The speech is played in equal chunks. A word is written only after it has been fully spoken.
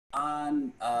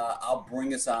I'll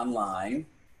bring us online.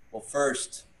 Well,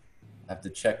 first, I have to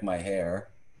check my hair.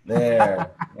 There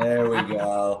we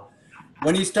go.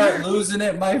 When you start losing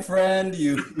it, my friend,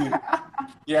 you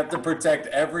have to protect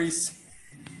every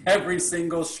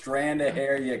single strand of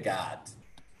hair you got.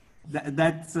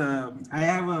 That's I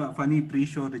have a funny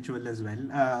pre-show ritual as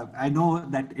well. I know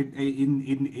that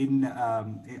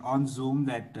on Zoom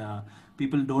that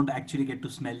people don't actually get to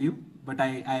smell you, but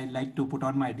I like to put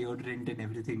on my deodorant and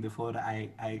everything before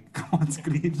I come on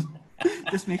screen.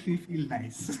 Just makes me feel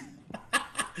nice.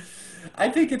 I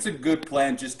think it's a good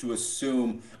plan just to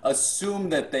assume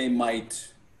that they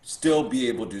might still be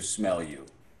able to smell you.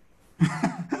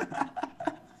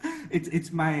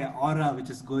 It's my aura which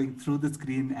is going through the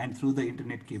screen and through the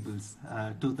internet cables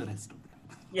to the rest of them.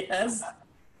 Yes.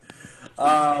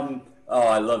 Oh,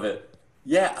 I love it.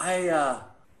 Yeah,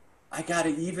 I got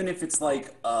it. Even if it's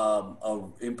like a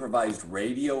improvised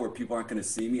radio where people aren't going to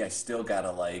see me, I still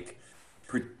gotta like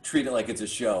treat it like it's a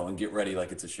show and get ready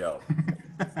like it's a show.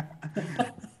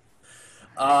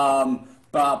 Ba.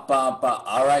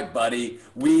 All right, buddy.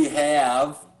 We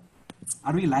have.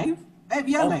 Are we live? Hey,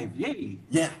 we are Oh, live! Yay!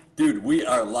 yeah, dude, we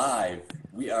are live.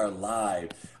 We are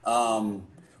live.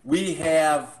 We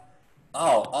have,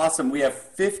 oh, awesome. We have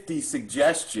 50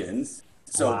 suggestions.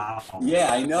 So, Wow.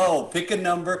 yeah, I know. Pick a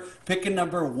number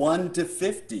 1 to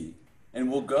 50,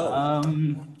 and we'll go.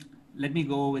 Um, Let me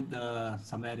go with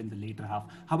somewhere in the later half.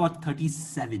 How about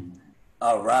 37?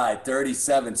 All right,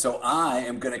 37. So I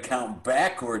am going to count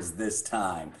backwards this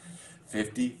time.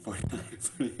 50, 49,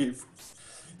 48,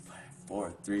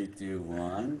 4, 3, 2,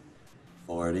 1.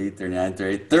 40, 39,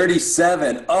 30,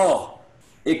 37. Oh,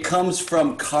 it comes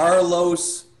from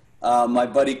Carlos, my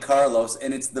buddy Carlos,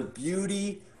 and it's the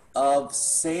beauty of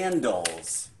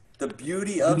sandals. The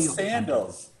beauty of Beauty of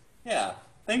sandals. sandals. Yeah.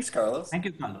 Thanks, Carlos. Thank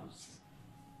you, Carlos.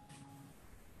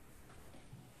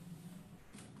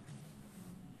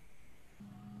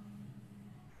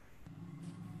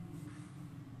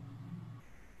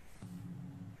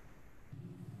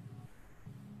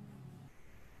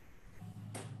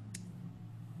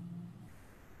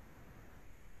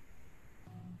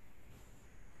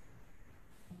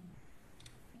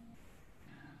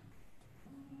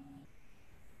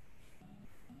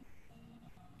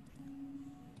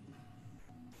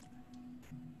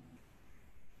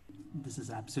 This is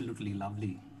absolutely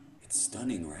lovely. It's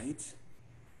stunning, right?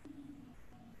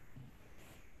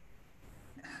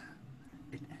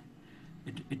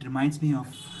 It, it reminds me of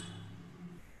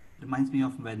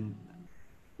when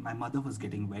my mother was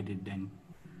getting wedded, and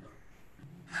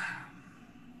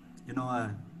you know,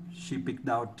 she picked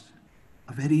out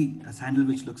a sandal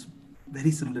which looks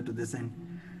very similar to this, and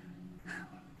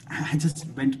I just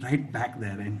went right back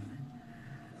there, and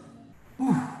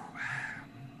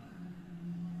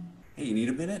Hey, you need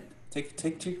a minute?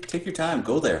 Take your time.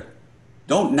 Go there.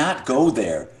 Don't not go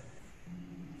there.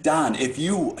 Don, if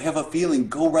you have a feeling,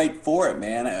 go right for it,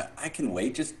 man. I can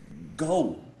wait. Just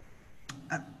go.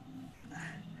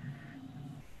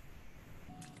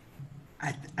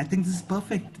 I think this is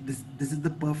perfect. This is the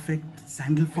perfect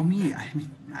sandal for me. I mean,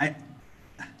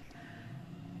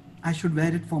 I should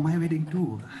wear it for my wedding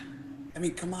too. I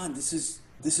mean, come on. This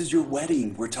is your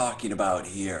wedding we're talking about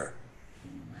here.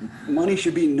 Money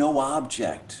should be no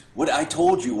object. What I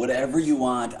told you, whatever you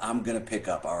want, I'm gonna pick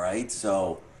up. All right.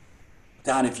 So,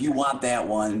 Don, if you want that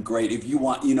one, great. If you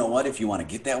want, you know what? If you want to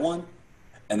get that one,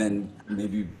 and then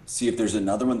maybe see if there's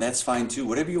another one, that's fine too.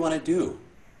 Whatever you want to do.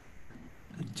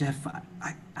 Jeff,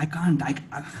 I can't.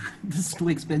 This is too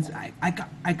expensive. I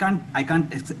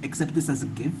can't accept this as a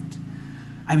gift.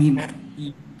 I mean,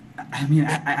 y-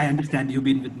 I understand you've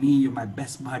been with me. You're my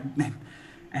best bud,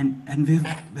 and we've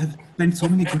spent so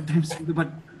many good times together. But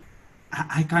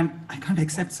I can't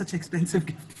accept such expensive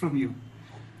gift from you.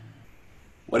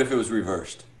 What if it was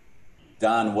reversed?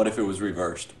 Don, what if it was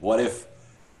reversed? What if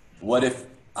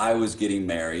I was getting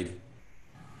married,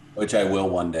 which I will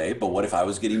one day, but what if I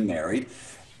was getting married?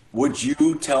 Would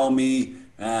you tell me,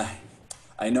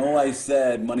 I know I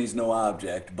said money's no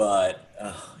object, but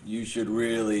you should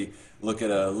really look at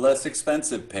a less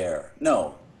expensive pair?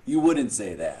 No, you wouldn't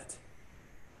say that.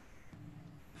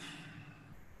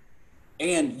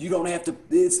 And you don't have to,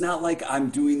 it's not like I'm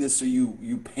doing this so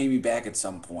you pay me back at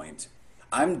some point.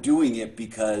 I'm doing it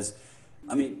because,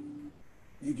 I mean,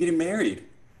 you're getting married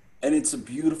and it's a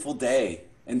beautiful day.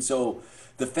 And so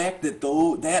the fact that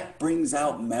though that brings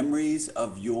out memories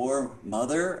of your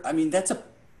mother, I mean, that's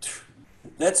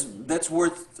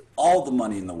worth all the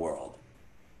money in the world.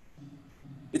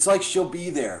 It's like she'll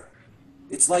be there.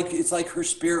 It's like her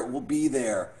spirit will be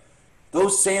there.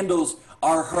 Those sandals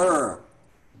are her.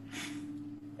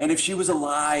 And if she was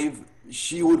alive,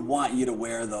 she would want you to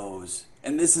wear those.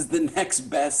 And this is the next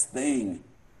best thing.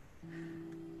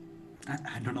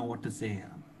 I don't know what to say.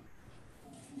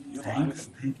 You know, I Thanks.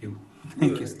 mean,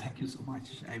 Thank you so much.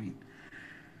 I mean,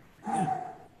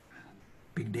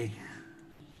 big day.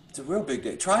 it's a real big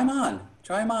day. Try them on.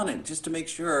 Try them on it just to make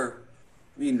sure.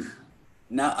 I mean,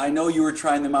 now I know you were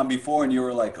trying them on before and you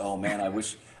were like, "Oh man, I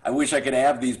wish I could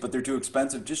have these, but they're too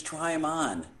expensive." Just try them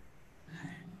on.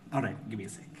 All right, give me a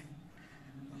sec.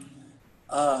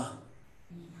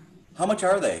 How much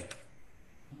are they?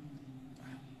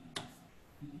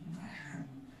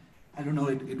 I don't know.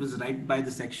 It was right by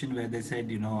the section where they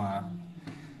said,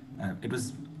 it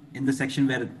was in the section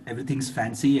where everything's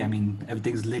fancy. I mean,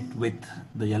 everything's lit with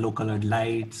the yellow colored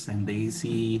lights and the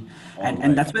AC, All and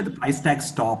right. that's where the price tag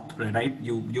stop, right?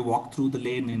 You walk through the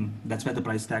lane, and that's where the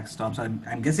price tag stops.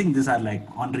 I'm guessing these are like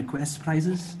on request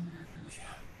prices.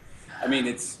 I mean,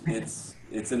 it's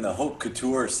in the haute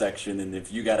couture section, and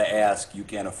if you got to ask, you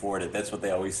can't afford it. That's what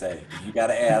they always say. If you got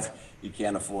to ask, you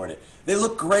can't afford it. They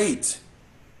look great.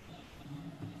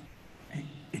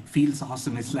 It feels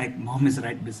awesome. It's like mom is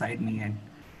right beside me, and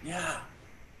Yeah,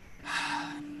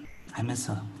 I miss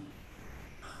her.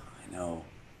 I know.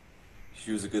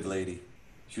 She was a good lady.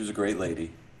 She was a great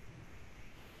lady.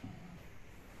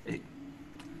 It-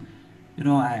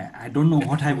 I don't know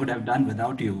what I would have done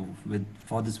without you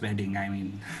for this wedding. I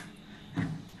mean,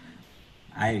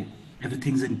 I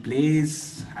everything's in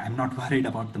place. I'm not worried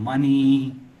about the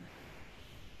money.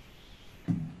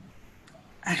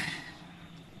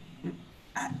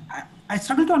 I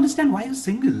struggle to understand why you're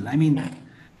single. I mean,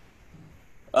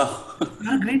 Oh,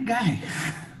 you're a great guy.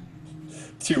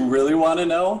 do you really want to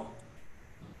know?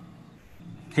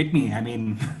 Hit me. I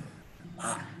mean,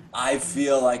 I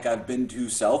feel like I've been too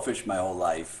selfish my whole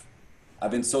life.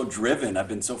 I've been so driven. I've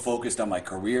been so focused on my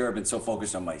career. I've been so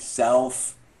focused on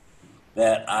myself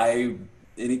that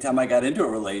anytime I got into a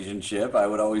relationship, I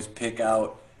would always pick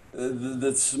out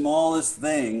the smallest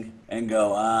thing and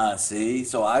go, see?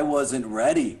 So I wasn't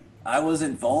ready. I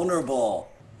wasn't vulnerable.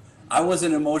 I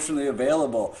wasn't emotionally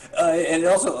available. And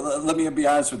also, let me be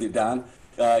honest with you, Don.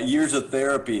 Years of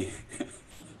therapy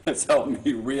has helped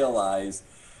me realize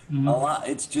a lot.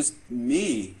 It's just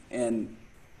me. And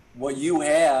what you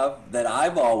have that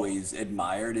I've always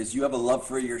admired is you have a love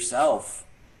for yourself.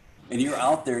 And you're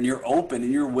out there and you're open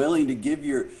and you're willing to give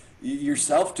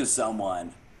yourself to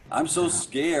someone. I'm so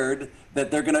scared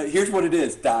that they're gonna. Here's what it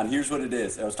is, Don. Here's what it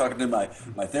is. I was talking to my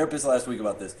therapist last week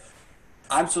about this.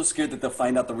 I'm so scared that they'll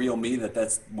find out the real me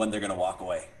that's when they're gonna walk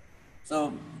away.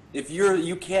 So if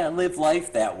you can't live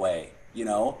life that way,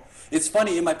 It's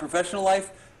funny in my professional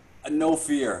life, no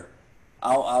fear.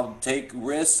 I'll take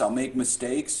risks. I'll make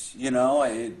mistakes.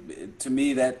 To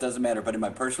me that doesn't matter. But in my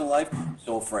personal life,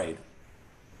 so afraid.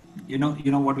 you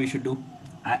know what we should do?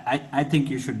 I think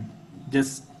you should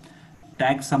just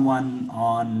tag someone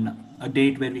on a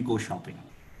date where we go shopping.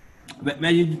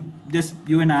 Where you just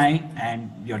you and I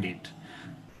and your date.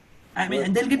 I mean,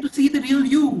 and they'll get to see the real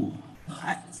you.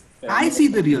 I, I see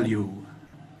the real you.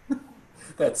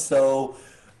 That's so.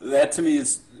 That to me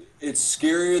is it's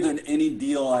scarier than any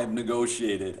deal I've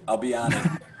negotiated. I'll be honest.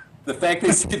 The fact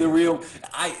they see the real,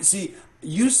 I see.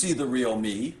 You see the real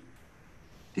me,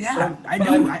 Yeah, I but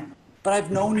do. I've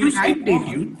known I you mean, so I'd date long.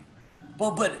 you.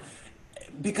 Well, but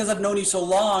because I've known you so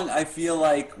long, I feel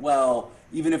like, well,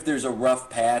 even if there's a rough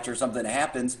patch or something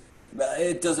happens,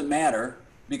 it doesn't matter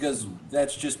because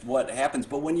that's just what happens.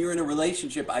 But when you're in a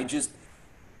relationship, I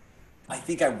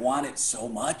think I want it so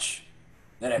much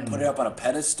that I put it up on a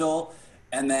pedestal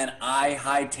and then I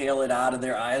hightail it out of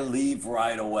there. I leave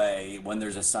right away when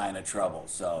there's a sign of trouble.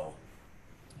 So,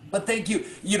 but thank you.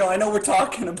 I know we're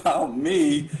talking about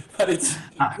me, but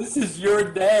this is your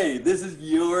day. This is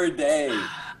your day.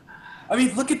 I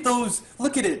mean, look at those.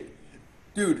 Look at it.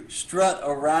 Dude, strut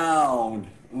around.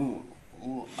 Ooh,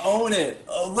 ooh, own it.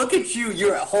 Oh, look at you.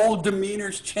 Your whole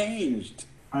demeanor's changed.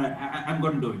 All right, I'm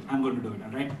going to do it. I'm going to do it.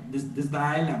 All right. This the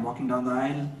aisle. I'm walking down the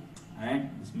aisle. All right.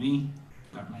 It's me.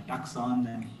 Got my tux on.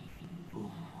 And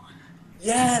ooh.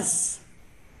 Yes.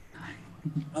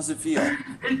 How's it feel?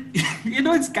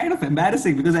 It's kind of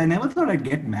embarrassing because I never thought I'd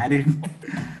get married.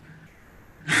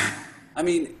 I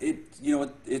mean,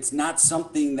 it's not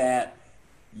something that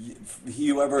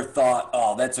you ever thought,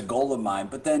 oh, that's a goal of mine.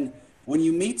 But then when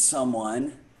you meet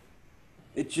someone,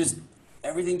 it just,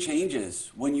 everything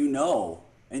changes when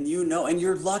and and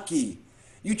you're lucky.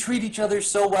 You treat each other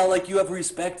so well, like you have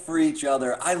respect for each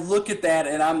other. I look at that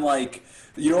and I'm like,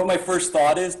 you know what my first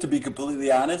thought is, to be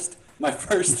completely honest? My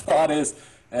first thought is,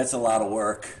 that's a lot of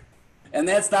work. And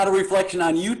that's not a reflection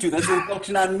on you two, that's a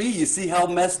reflection on me. You see how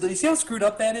screwed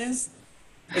up that is?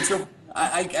 And so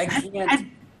I And, can't.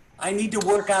 and I need to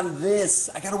work on this.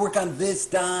 I got to work on this,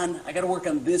 Don. I got to work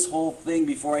on this whole thing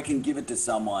before I can give it to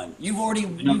someone. you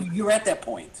know, You're at that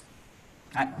point.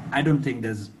 I don't think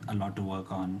there's a lot to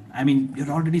work on. I mean, you're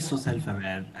already so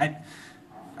self-aware.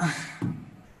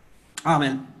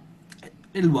 Well,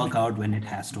 it'll work out when it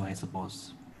has to, I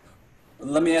suppose.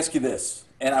 Let me ask you this,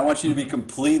 and I want you to be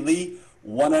completely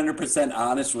 100%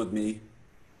 honest with me,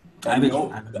 I and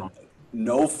will. I will.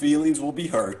 no feelings will be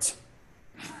hurt.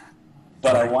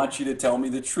 But All I right. want you to tell me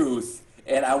the truth,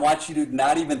 and I want you to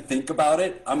not even think about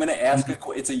it. I'm going to ask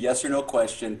it's a yes or no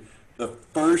question. The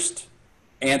first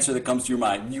answer that comes to your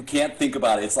mind. You can't think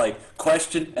about it. It's like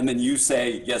question, and then you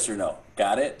say yes or no.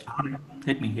 Got it? All right.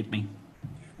 Hit me. Hit me.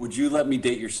 Would you let me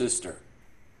date your sister?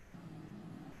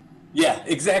 Yeah,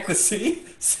 exactly. See,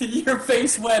 your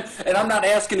face went, and I'm not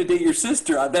asking to date your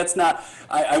sister. That's not.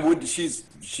 I would. She.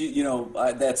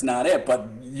 That's not it. But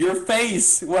your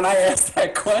face when I asked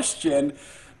that question,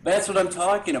 that's what I'm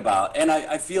talking about. And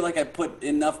I feel like I put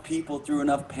enough people through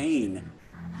enough pain.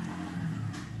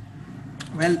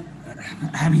 Well,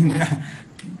 I mean,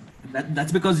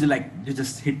 that's because you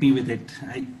just hit me with it.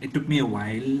 It took me a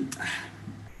while,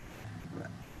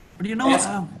 but Ask,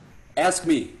 ask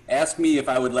me if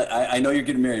I would let. I know you're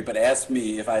getting married, but ask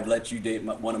me if I'd let you date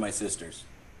one of my sisters.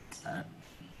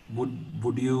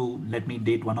 would you let me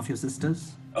date one of your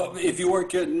sisters? Oh, if you weren't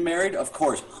getting married, of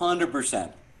course,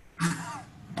 100%.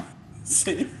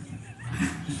 See?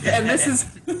 And this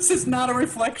is not a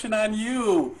reflection on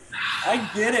you. I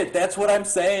get it. That's what I'm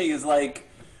saying is like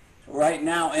right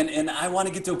now, and I want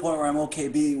to get to a point where I'm okay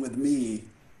being with me,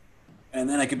 and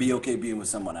then I could be okay being with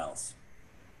someone else.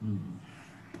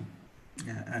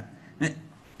 Yeah,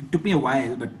 it took me a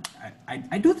while, but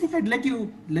I do think I'd let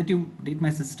you date my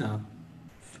sister.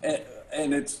 And,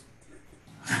 and it's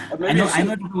I maybe I know I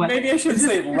know should it took a while. maybe I shouldn't It's just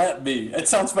say let me. It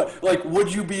sounds like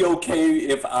would you be okay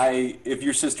if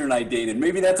your sister and I dated?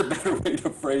 Maybe that's a better way to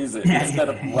phrase it yeah, instead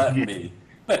of let yeah. me.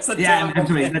 That's a Yeah, terrible I'm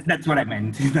sorry. thing. That's what I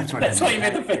meant. That's what I That's why meant. you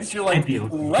made the face. You're I'd like be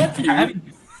okay. let I you. mean,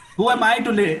 who am I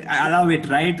to allow it,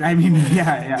 right? I mean,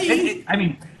 yeah, yeah. I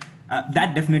mean,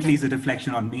 that definitely is a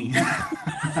reflection on me.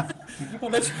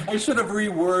 Well, I should have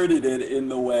reworded it in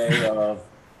the way of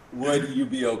would you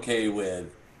be okay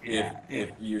with Yeah, yeah.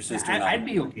 if your Yeah, sister and I I'd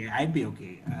be okay. I'd be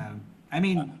okay. I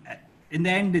mean, in the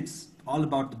end, it's all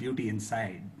about the beauty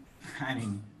inside. I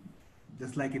mean,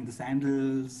 just like in the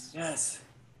sandals. yes.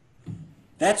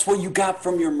 That's what you got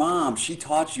from your mom. She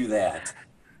taught you that.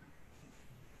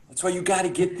 That's why you got to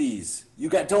get these. You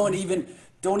got don't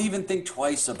even think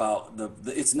twice about the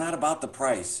it's not about the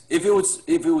price. If it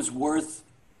was worth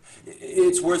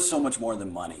it's worth so much more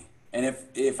than money. And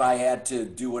if I had to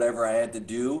do whatever I had to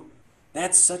do,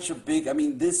 that's such a big I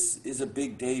mean this is a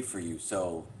big day for you.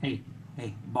 So, Hey,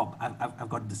 hey, Bob, I've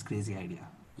got this crazy idea.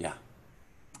 yeah.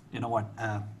 You know what?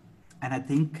 And I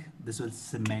think this will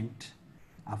cement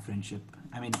our friendship.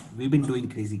 I mean, we've been doing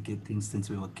crazy kid things since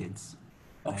we were kids,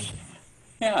 Oh, right?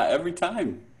 yeah, every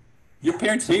time. Your Yeah.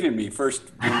 parents So, hated me first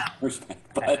first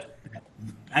but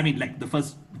I mean, like the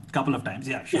first couple of times,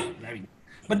 yeah, sure. I mean,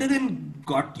 but they then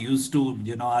got used to,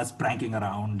 us pranking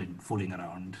around and fooling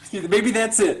around. maybe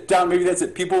that's it. Don, maybe that's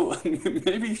it. People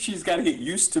maybe she's got to get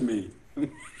used to me.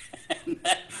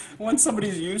 Once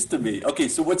somebody's used to me. Okay,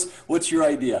 so what's your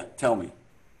idea? Tell me.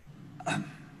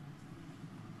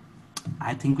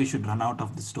 I think we should run out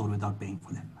of the store without paying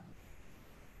for them.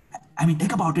 I mean,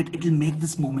 think about it. It'll make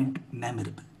this moment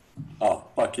memorable. Oh,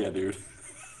 fuck yeah, dude.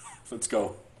 Let's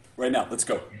go. Right now. Let's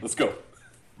go. Let's go.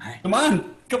 Right? Come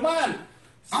on. Come on.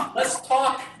 Oh, Let's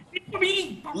talk.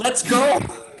 me! Let's go.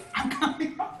 I'm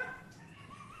coming.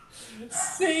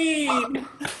 Scene.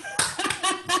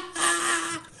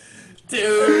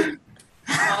 Dude.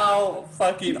 How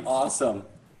fucking awesome.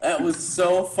 That was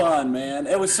so fun, man.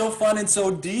 It was so fun and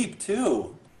so deep,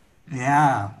 too.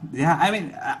 Yeah, yeah. I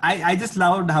mean, I just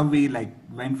loved how we like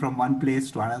went from one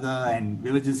place to another, and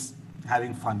we were just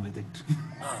having fun with it.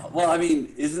 Well, I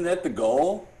mean, isn't that the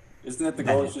goal? Isn't that the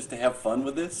That goal is is just to have fun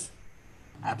with this?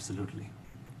 absolutely.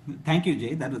 Thank you,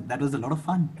 Jay. That was a lot of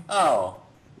fun. Oh,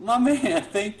 my man,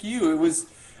 thank you.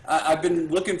 I've been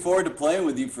looking forward to playing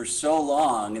with you for so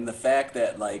long, and the fact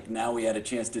that like now we had a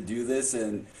chance to do this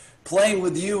and playing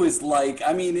with you is like,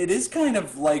 I mean, it is kind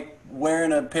of like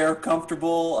wearing a pair of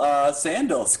comfortable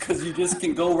sandals because you just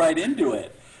can go right into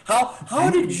it. How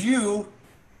Thank did you. you,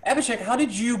 Abhishek? How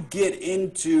did you get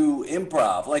into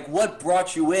improv? Like, what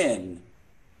brought you in?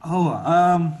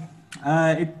 Oh,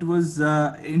 it was,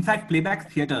 in fact,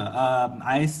 playback theater.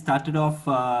 I started off,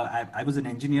 I was an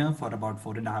engineer for about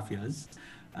 4.5 years.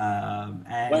 Wait,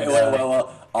 And wait,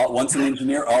 well, once an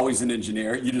engineer, always an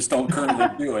engineer. You just don't currently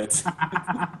do it.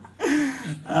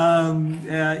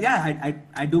 yeah,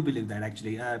 I do believe that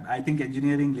actually. I think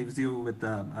engineering leaves you with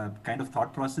a kind of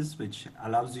thought process which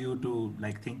allows you to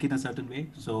like think in a certain way.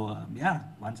 So yeah,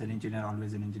 once an engineer,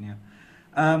 always an engineer.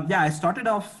 Yeah, I started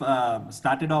off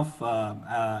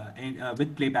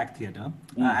with playback theater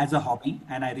Mm. as a hobby,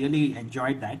 and I really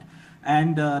enjoyed that.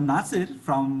 And Nasir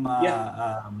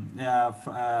Yeah.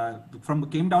 from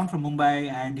came down from Mumbai,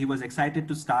 and he was excited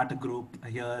to start a group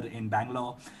here in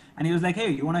Bangalore. And he was like, "Hey,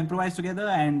 you want to improvise together?"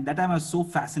 And that time I was so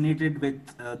fascinated with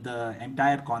the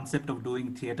entire concept of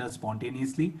doing theater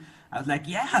spontaneously. I was like,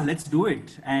 "Yeah, let's do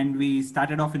it." And we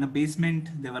started off in a basement.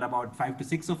 There were about 5 to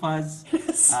 6 of us.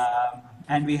 Yes.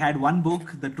 And we had one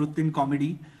book, The Truth in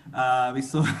Comedy. We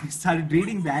started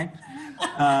reading that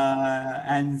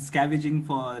and scavenging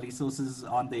for resources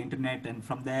on the internet. And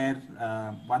from there,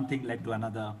 one thing led to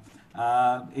another.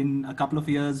 In a couple of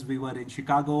years, we were in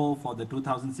Chicago for the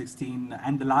 2016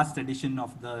 and the last edition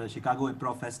of the Chicago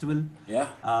Improv Festival. Yeah.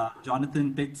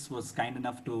 Jonathan Pitts was kind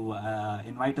enough to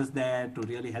invite us there to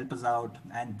really help us out,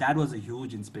 and that was a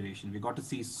huge inspiration. We got to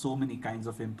see so many kinds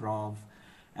of improv,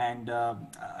 and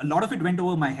a lot of it went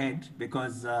over my head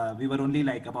because we were only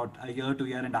like about a year to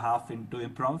year and a half into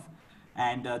improv,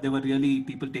 and there were really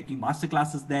people taking master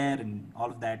classes there and all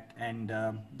of that, and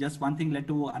just one thing led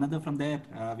to another from there.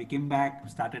 We came back,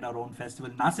 started our own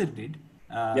festival. Nasir did,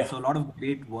 Yeah. so a lot of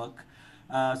great work.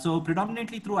 So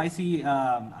predominantly through IC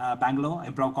Bangalore,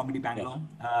 Improv Comedy Yeah. Bangalore,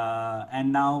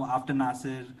 and now after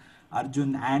Nasir,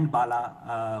 Arjun and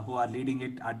Bala, who are leading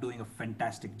it, are doing a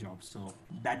fantastic job. So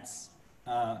that's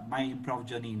my improv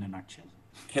journey in a nutshell.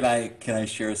 Can I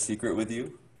share a secret with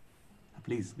you?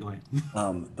 Please go ahead.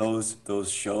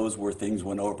 Those shows where things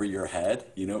went over your head.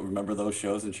 You know, remember those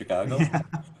shows in Chicago?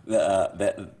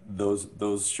 That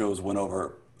those shows went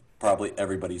over probably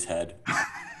everybody's head.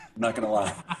 I'm not gonna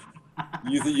lie.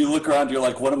 You look around, you're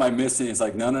like, what am I missing? It's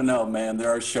like, no, no, no, man. There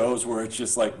are shows where it's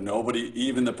just like nobody,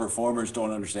 even the performers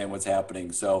don't understand what's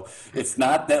happening. So it's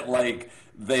not that like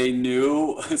they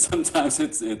knew. Sometimes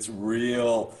it's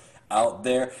real out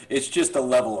there. It's just a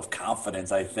level of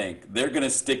confidence, I think. They're gonna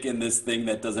stick in this thing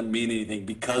that doesn't mean anything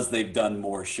because they've done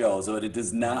more shows. But it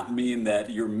does not mean that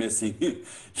you're missing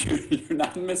you're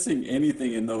not missing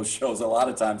anything in those shows. A lot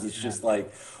of times it's Yeah. just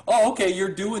like, oh, okay,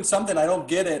 you're doing something, I don't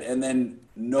get it, and then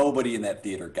nobody in that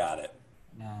theater got it.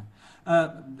 Yeah.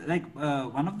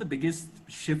 One of the biggest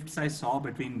shifts I saw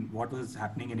between what was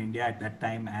happening in India at that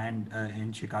time and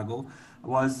in Chicago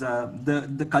was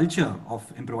the culture of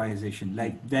improvisation.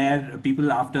 Like there,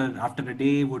 people after a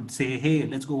day would say, "Hey,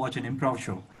 let's go watch an improv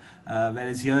show,"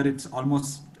 whereas here it's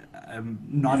almost Yeah.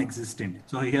 non-existent.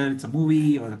 So here it's a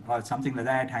movie or something like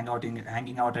that,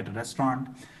 hanging out at a restaurant.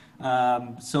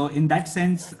 So in that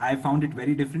sense, I found it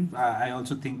very different. I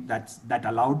also think that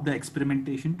allowed the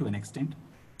experimentation to an extent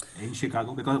in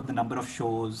Chicago because of the number of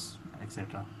shows,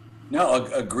 etc. No,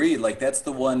 agreed. Like that's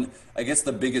the one. I guess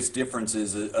the biggest difference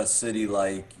is a city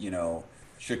like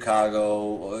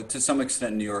Chicago, to some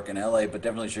extent New York and LA, but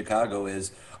definitely Chicago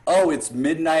is. Oh, it's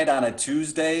midnight on a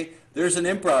Tuesday. There's an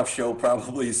improv show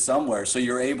probably somewhere, so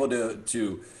you're able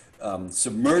to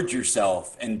submerge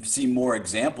yourself and see more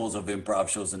examples of improv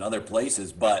shows in other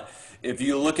places. But if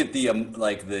you look at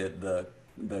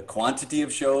the quantity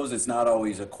of shows, it's not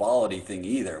always a quality thing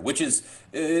either, which is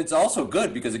it's also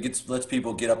good because it gets lets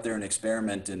people get up there and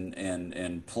experiment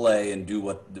and play and do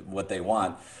what they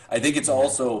want. I think it's Yeah.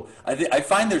 also I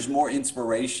find there's more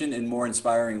inspiration and more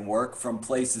inspiring work from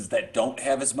places that don't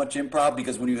have as much improv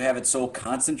because when you have it so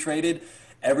concentrated,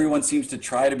 everyone seems to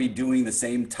try to be doing the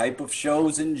same type of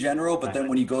shows in general, but Right. then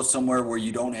when you go somewhere where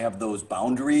you don't have those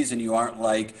boundaries and you aren't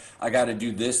like, I got to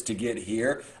do this to get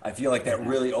here, I feel like that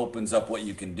Exactly. really opens up what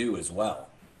you can do as well.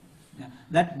 Yeah.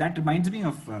 That reminds me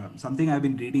of something I've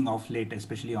been reading of late,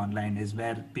 especially online, is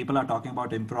where people are talking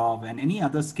about improv and any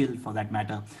other skill for that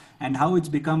matter, and how it's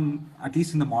become, at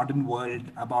least in the modern world,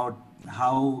 about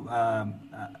how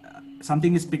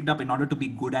something is picked up in order to be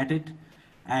good at it.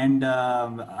 And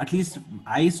at least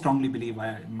I strongly believe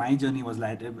my journey was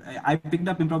like I picked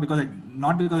up improv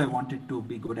not because I wanted to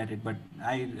be good at it, but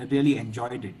I really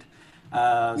enjoyed it.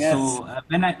 Yes.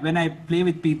 When I play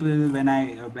with people, when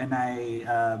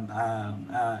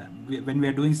we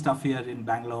are doing stuff here in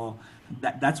Bangalore,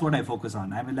 that's what I focus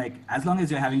on. I mean, like as long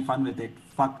as you're having fun with it,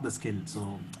 fuck the skill.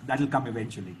 So that'll come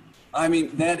eventually. I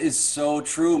mean, that is so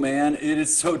true, man. It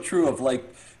is so true of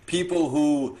like people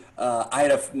who I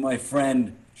had my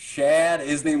friend Shad.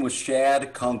 His name was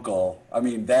Shad Kunkel. I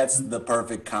mean, that's the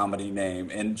perfect comedy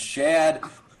name. And Shad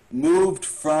moved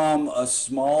from a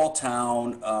small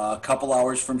town a couple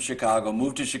hours from Chicago,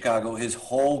 moved to Chicago. His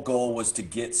whole goal was to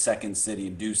get Second City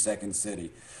and do Second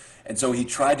City. And so he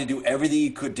tried to do everything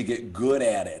he could to get good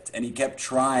at it. And he kept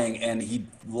trying, and he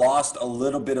lost a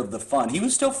little bit of the fun. He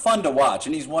was still fun to watch,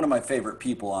 and he's one of my favorite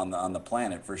people on the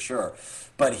planet for sure.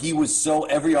 But he was so,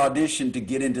 every audition to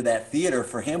get into that theater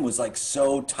for him was like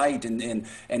so tight, and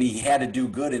he had to do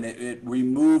good, and it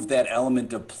removed that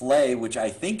element of play, which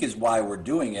I think is why we're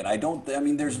doing it. I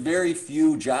mean, there's very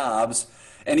few jobs,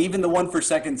 and even the one for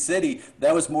Second City,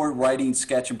 that was more writing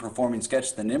sketch and performing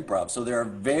sketch than improv. So there are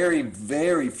very,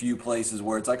 very few places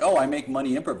where it's like, oh, I make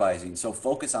money improvising. So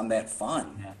focus on that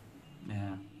fun.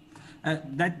 Yeah,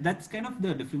 yeah. That's kind of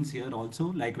the difference here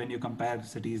also. Like when you compare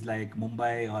cities like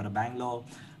Mumbai or Bangalore,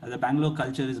 the Bangalore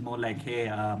culture is more like, hey,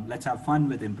 let's have fun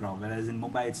with improv. Whereas in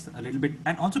Mumbai, it's a little bit,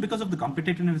 and also because of the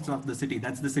competitiveness of the city.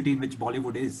 That's the city in which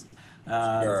Bollywood is.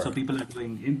 So Sure. people are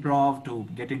doing improv to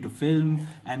get into film,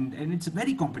 and it's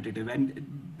very competitive.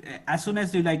 And as soon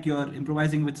as you like you're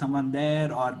improvising with someone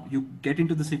there, or you get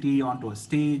into the city onto a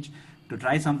stage to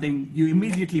try something, you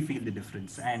immediately feel the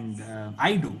difference. And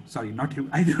I do, sorry, not you,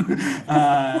 I do.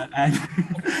 And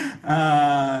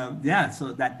yeah,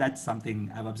 so that's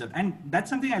something I've observed. And that's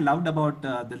something I loved about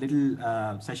the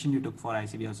little session you took for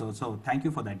ICB. So thank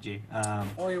you for that, Jay.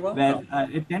 Oh, you're Where welcome.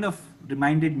 it kind of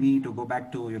reminded me to go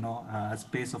back to, a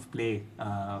space of play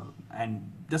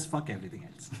and just fuck everything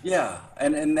else. Yeah,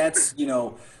 and that's,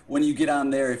 when you get on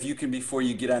there, if you can, before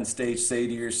you get on stage, say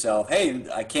to yourself, hey,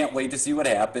 I can't wait to see what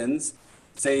happens.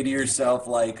 Say to yourself,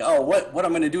 like, oh, what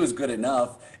I'm going to do is good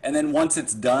enough. And then once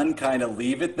it's done, kind of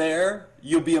leave it there.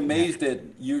 You'll be Yeah. amazed at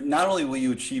you. Not only will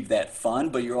you achieve that fun,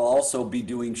 but you'll also be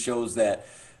doing shows that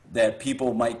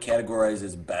people might categorize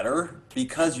as better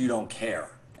because you don't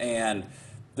care. And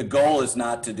the goal is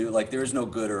not to do, like, there's no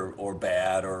good or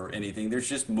bad or anything. There's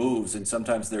just moves, and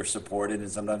sometimes they're supported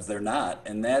and sometimes they're not,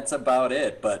 and that's about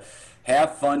it. But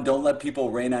have fun. Don't let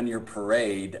people rain on your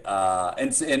parade.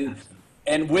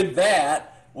 And with that,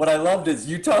 what I loved is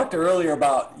you talked earlier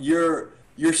about you're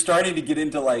starting to get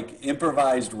into like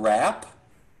improvised rap.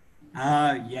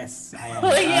 Yes, I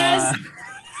Oh, am.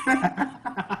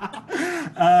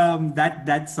 yes.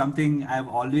 That's something I've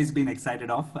always been excited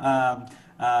of.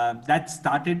 That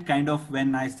started kind of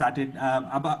when I started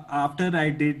about after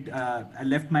I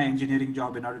left my engineering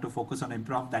job in order to focus on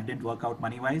improv. That didn't work out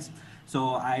money wise,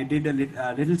 so I did a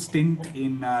little stint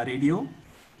in radio.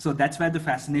 So that's where the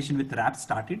fascination with rap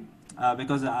started.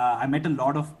 Because I met a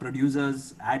lot of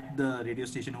producers at the radio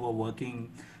station who were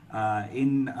working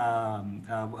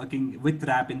working with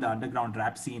rap in the underground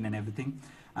rap scene and everything.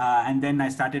 And then I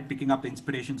started picking up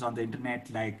inspirations on the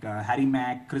internet like Harry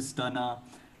Mack, Chris Turner.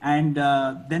 And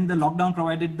then the lockdown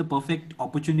provided the perfect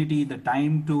opportunity, the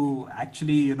time to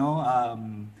actually,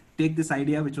 take this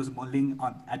idea which was mulling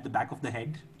on at the back of the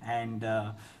head and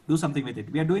do something with it.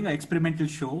 We are doing an experimental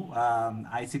show,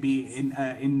 ICB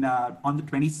in on the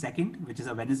 22nd, which is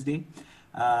a Wednesday.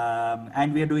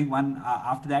 And we are doing one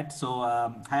after that. So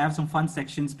I have some fun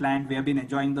sections planned. We have been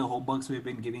enjoying the homeworks we've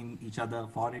been giving each other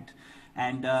for it.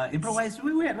 And improvised,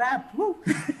 we rap. Woo.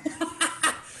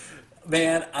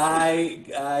 Man,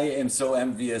 I am so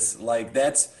envious. Like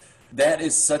that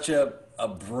is such a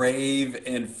brave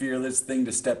and fearless thing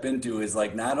to step into. Is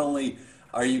like not only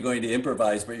are you going to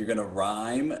improvise, but you're going to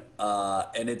rhyme.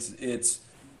 And it's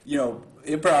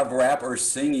improv, rap, or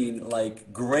singing.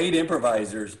 Like great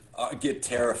improvisers get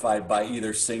terrified by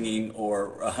either singing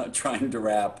or trying to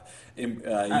rap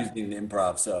using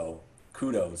improv. So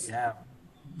kudos. Yeah,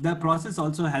 the process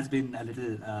also has been a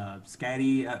little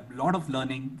scary. A lot of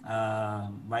learning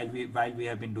while we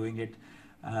have been doing it.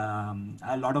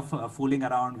 A lot of fooling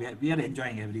around. We are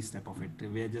enjoying every step of it.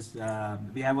 We are just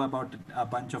we have about a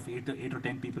bunch of eight or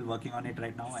ten people working on it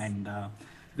right now, and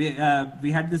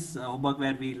we had this homework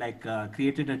where we like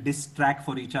created a diss track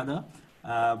for each other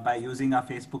by using our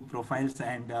Facebook profiles.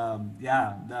 And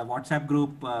yeah, the WhatsApp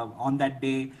group on that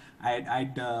day,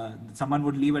 I'd someone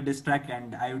would leave a diss track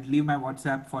and I would leave my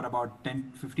WhatsApp for about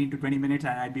 10, 15 to 20 minutes,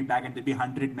 and I'd be back and there'd be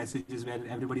 100 messages where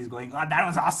everybody's going, oh, that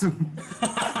was awesome.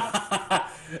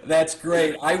 That's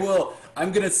great.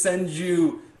 I'm gonna send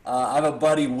you. I have a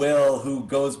buddy, Will, who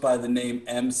goes by the name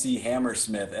MC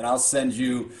Hammersmith, and I'll send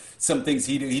you some things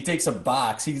he do. He takes a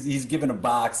box. He's given a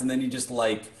box, and then he just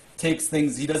like takes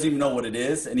things he doesn't even know what it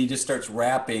is, and he just starts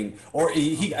rapping. Or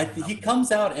he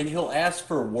comes out and he'll ask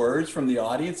for words from the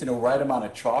audience, and he'll write them on a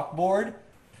chalkboard,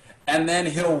 and then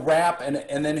he'll rap,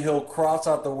 and then he'll cross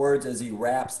out the words as he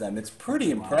raps them. It's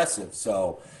pretty Wow, impressive.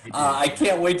 So it is. I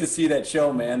can't wait to see that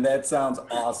show, man. That sounds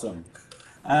awesome.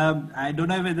 I don't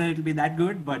know whether it'll be that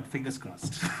good, but fingers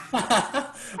crossed.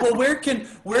 Well, where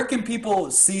can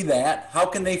people see that? How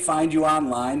can they find you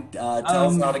online? Tell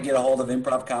us how to Um, get a hold of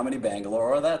Improv Comedy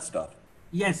Bangalore or that stuff.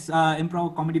 yes,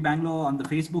 Improv Comedy Bangalore on the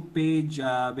Facebook page.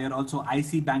 We are also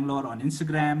IC Bangalore on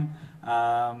Instagram.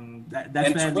 That's And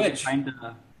where we can Twitch. find.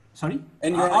 Sorry,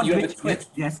 And on you have a Twitch. Yes, Twitch.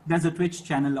 yes. There's a Twitch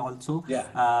channel also Yeah.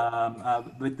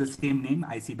 with the same name,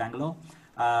 IC Bangalore.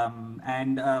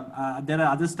 And there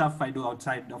are other stuff I do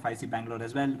outside of IC Bangalore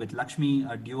as well with Lakshmi,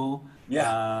 a duo,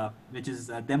 Yeah. which is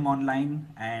them online.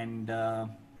 And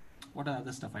what are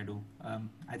other stuff I do?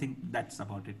 I think that's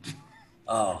about it.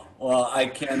 Oh, well, I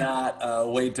cannot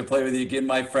wait to play with you again,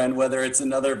 my friend, whether it's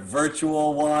another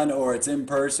virtual one or it's in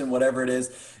person, whatever it is.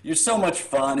 You're so much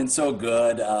fun and so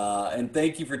good. And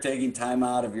thank you for taking time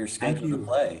out of your Thank schedule to you.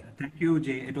 play. Thank you,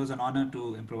 Jay. It was an honor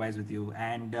to improvise with you.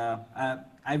 And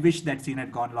I wish that scene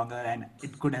had gone longer and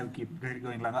it could have kept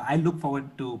going longer. I look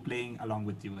forward to playing along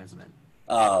with you as well.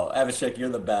 Oh, Abhishek, you're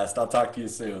the best. I'll talk to you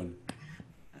soon.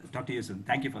 Talk to you soon.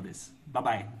 Thank you for this. Bye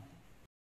bye.